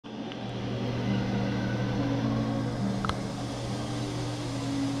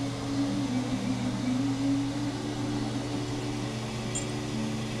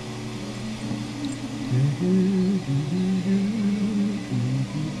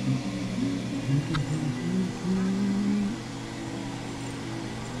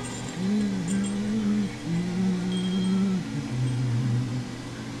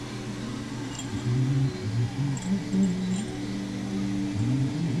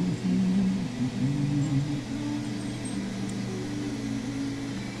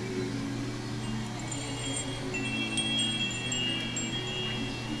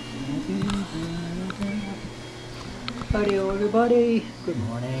Howdy everybody, good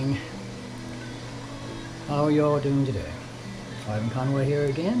morning. How are you all doing today? Ivan Conway here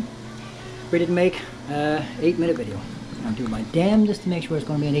again, ready to make an 8-minute video. I'm doing my damnedest to make sure it's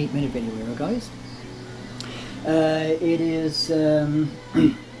going to be an 8-minute video here, guys. It is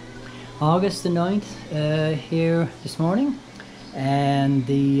August the 9th here this morning, and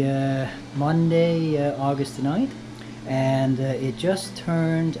the Monday, August the 9th. And it just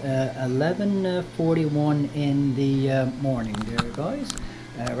turned 11:41 in the morning there, guys,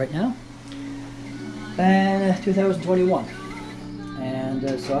 right now, and 2021.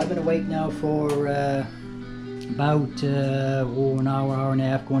 And so I've been awake now for about an hour and a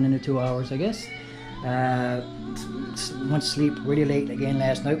half, going into 2 hours, I guess. Went to sleep really late again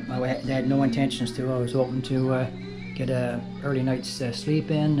last night. I had no intentions to. I was hoping to get a early night's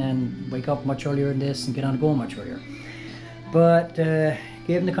sleep in and wake up much earlier than this and get on the go much earlier. But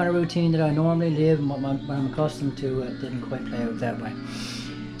given the kind of routine that I normally live and what I'm accustomed to, it didn't quite play out that way.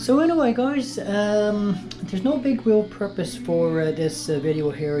 So anyway, guys, there's no big real purpose for this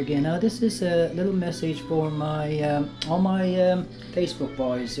video here again. Now this is a little message for my all my Facebook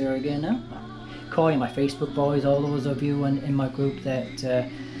boys here again now. Calling my Facebook boys, all those of you in my group that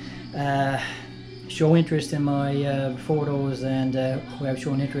show interest in my photos and who have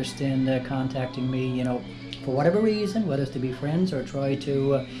shown interest in contacting me, you know, for whatever reason, whether it's to be friends or try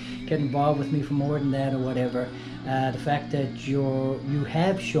to get involved with me for more than that or whatever. The fact that you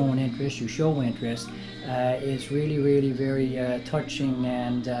have shown interest, you show interest, is really very touching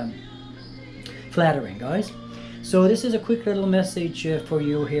and flattering, guys. So this is a quick little message for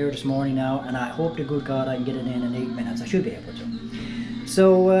you here this morning now, and I hope to good God I can get it in 8 minutes. I should be able to.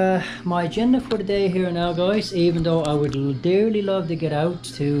 So my agenda for the day here now, guys, even though I would dearly love to get out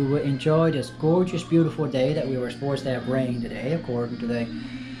to enjoy this gorgeous beautiful day that we were supposed to have rain today according to the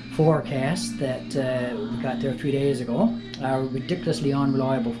forecast that we got there 3 days ago, our ridiculously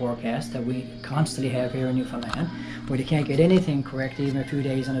unreliable forecast that we constantly have here in Newfoundland, where you can't get anything correct even a few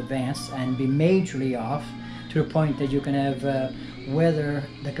days in advance and be majorly off to the point that you can have weather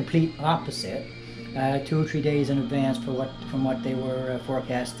the complete opposite 2 or 3 days in advance from what they were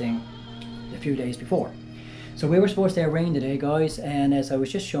forecasting a few days before. So we were supposed to have rain today, guys, and as I was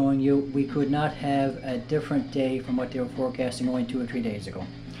just showing you, we could not have a different day from what they were forecasting only 2 or 3 days ago.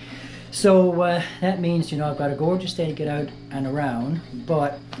 So that means, you know, I've got a gorgeous day to get out and around,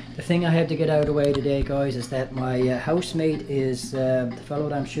 but the thing I have to get out of the way today, guys, is that my housemate is the fellow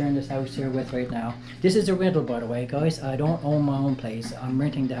that I'm sharing this house here with right now. This is a rental, by the way, guys. I don't own my own place. I'm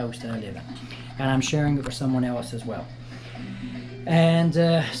renting the house that I live in, and I'm sharing it for someone else as well. And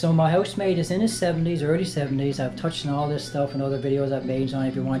so my housemate is in his 70s, early 70s. I've touched on all this stuff in other videos I've made on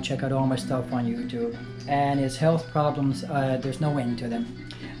if you want to check out all my stuff on YouTube. And his health problems, there's no end to them.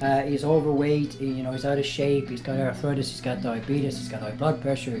 He's overweight, you know, he's out of shape, he's got arthritis, he's got diabetes, he's got high blood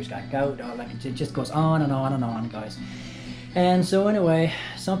pressure, he's got gout, all that. It just goes on and on and on, guys. And so anyway,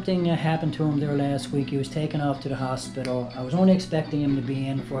 something happened to him there last week. He was taken off to the hospital. I was only expecting him to be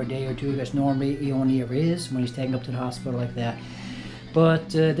in for a day or two, because normally he only ever is when he's taken up to the hospital like that. But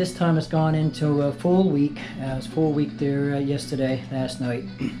this time it's gone into a full week. It was full week there yesterday, last night.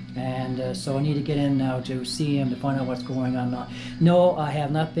 And so I need to get in now to see him to find out what's going on now. No, I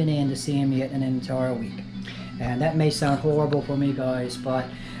have not been in to see him yet in an entire week. And that may sound horrible for me, guys, but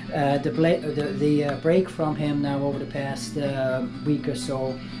the break from him now over the past week or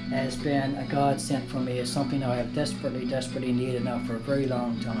so has been a godsend for me. It's something I have desperately needed now for a very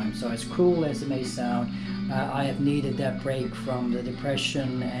long time. So as cruel as it may sound, I have needed that break from the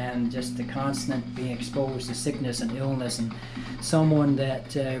depression and just the constant being exposed to sickness and illness, and someone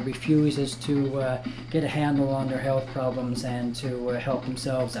that refuses to get a handle on their health problems and to help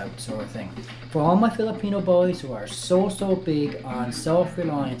themselves out, sort of thing. For all my Filipino boys who are so big on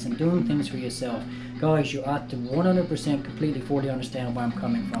self-reliance and doing things for yourself, guys, you ought to 100% completely fully understand where I'm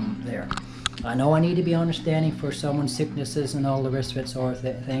coming from there. I know I need to be understanding for someone's sicknesses and all the rest of it, sort of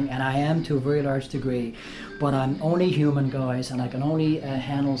thing, and I am to a very large degree, but I'm only human, guys, and I can only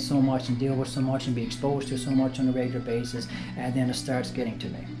handle so much and deal with so much and be exposed to so much on a regular basis, and then it starts getting to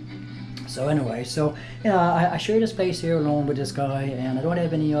me. So anyway, so you know, I share this place here alone with this guy, and I don't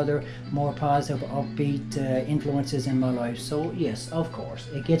have any other more positive, upbeat influences in my life. So yes, of course,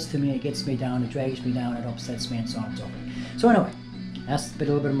 it gets to me, it gets me down, it drags me down, it upsets me, and so on and so forth. So anyway, that's a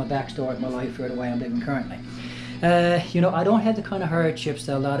little bit of my backstory of my life here, the way I'm living currently. You know, I don't have the kind of hardships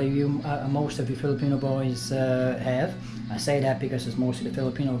that a lot of you, most of you Filipino boys have. I say that because it's mostly the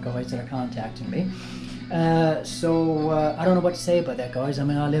Filipino guys that are contacting me. I don't know what to say about that, guys. I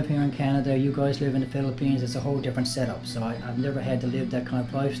mean, I live here in Canada, you guys live in the Philippines. It's a whole different setup, so I've never had to live that kind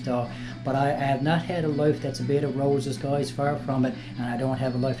of lifestyle. But I have not had a life that's a bed of roses, guys, far from it, and I don't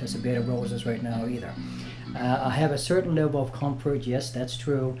have a life that's a bed of roses right now either. I have a certain level of comfort, yes, that's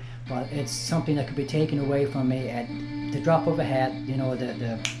true, but it's something that could be taken away from me at the drop of a hat, you know,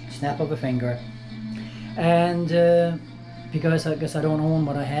 the snap of a finger. And because I guess I don't own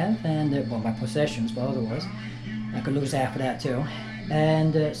what I have, and well, my possessions, but otherwise I could lose half of that too.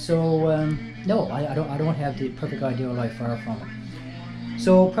 And no, I don't have the perfect ideal life, far from it.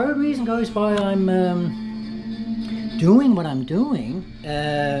 So part of the reason, guys, why I'm doing what I'm doing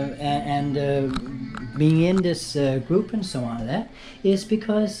being in this group and so on, that is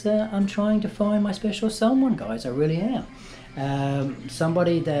because I'm trying to find my special someone, guys. I really am.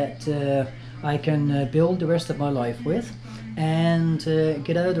 Somebody that I can build the rest of my life with, and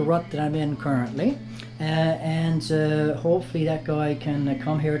get out of the rut that I'm in currently, and hopefully that guy can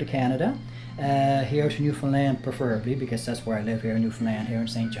come here to Canada, here to Newfoundland preferably, because that's where I live, here in Newfoundland, here in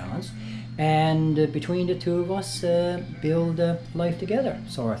St. John's, and between the two of us build life together,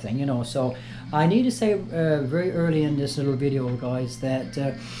 sort of thing, you know. So I need to say very early in this little video, guys,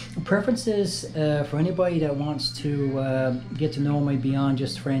 that preferences for anybody that wants to get to know me beyond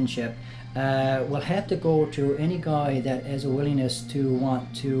just friendship will have to go to any guy that has a willingness to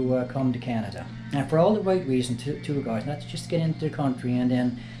want to come to Canada, and for all the right reasons too, guys, not just get into the country and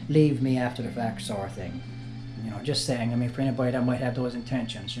then leave me after the fact, sort of thing. You know, just saying. I mean, for anybody that might have those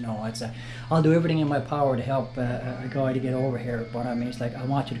intentions, you know, it's I'll do everything in my power to help a guy to get over here. But I mean, it's like, I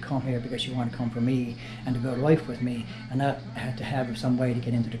want you to come here because you want to come for me and to build life with me, and not have to have some way to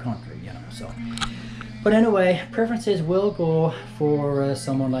get into the country, you know. So, but anyway, preferences will go for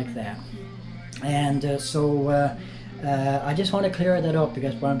someone like that. And I just want to clear that up,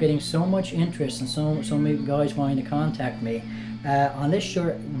 because I'm getting so much interest and so many guys wanting to contact me. Unless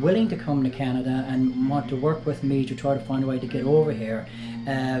you're willing to come to Canada and want to work with me to try to find a way to get over here,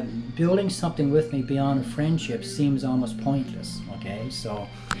 building something with me beyond a friendship seems almost pointless. Okay, so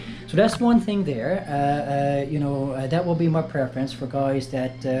that's one thing there. You know, that will be my preference for guys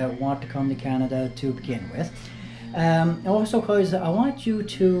that want to come to Canada to begin with. Also, guys, I want you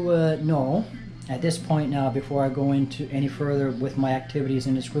to know at this point now, before I go into any further with my activities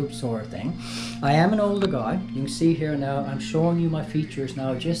in this group sort of thing, I am an older guy. You can see here now, I'm showing you my features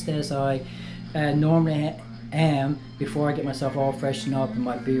now, just as I normally am before I get myself all freshened up and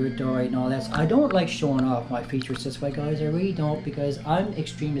my beard dyed and all that. So I don't like showing off my features this way, guys. I really don't, because I'm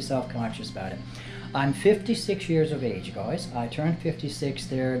extremely self-conscious about it. I'm 56 years of age, guys. I turned 56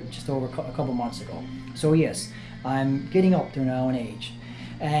 there just over a couple months ago. So yes, I'm getting up there now in age.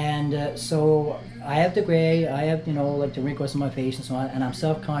 And so I have the gray, I have, you know, like the wrinkles in my face and so on, and I'm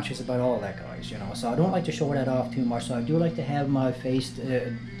self-conscious about all that, guys, you know. So I don't like to show that off too much. So I do like to have my face,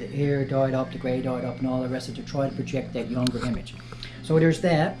 the hair dyed up, the gray dyed up, and all the rest of it, to try to project that younger image. So there's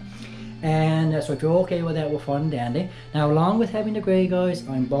that. And so if you're okay with that, we're fun and dandy. Now, along with having the gray, guys,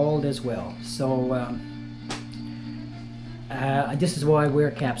 I'm bald as well. So this is why I wear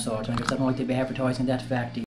caps all the time, because I don't like to be advertising that fact.